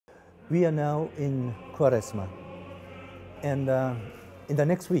We are now in Quaresma, and in the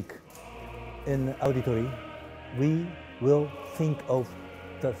next week in L'Auditori, we will think of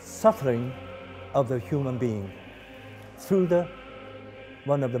the suffering of the human being through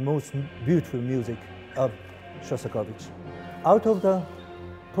one of the most beautiful music of Xostakóvitx. Out of the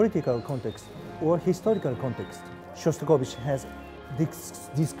political context or historical context, Xostakóvitx has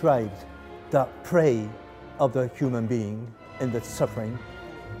described the prey of the human being and the suffering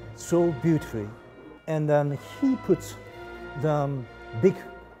so beautifully. And then he puts the big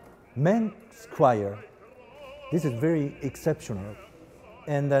men's choir. This is very exceptional.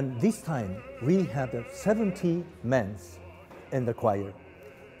 And then this time we have 70 men in the choir.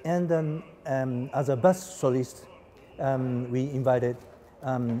 And then as a bass solist, we invited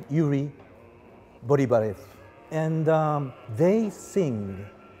Yuri Boribarev. And they sing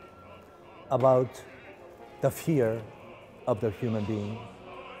about the fear of the human being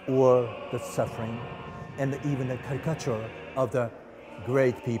or the suffering, and even the caricature of the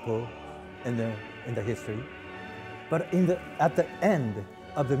great people in the history. But at the end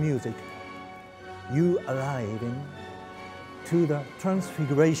of the music, you arriving to the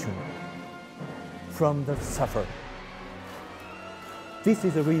transfiguration from the sufferer. This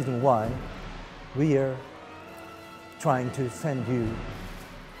is the reason why we are trying to send you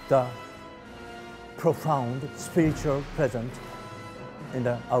the profound spiritual present in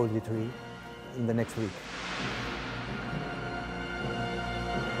the L'Auditori in the next week.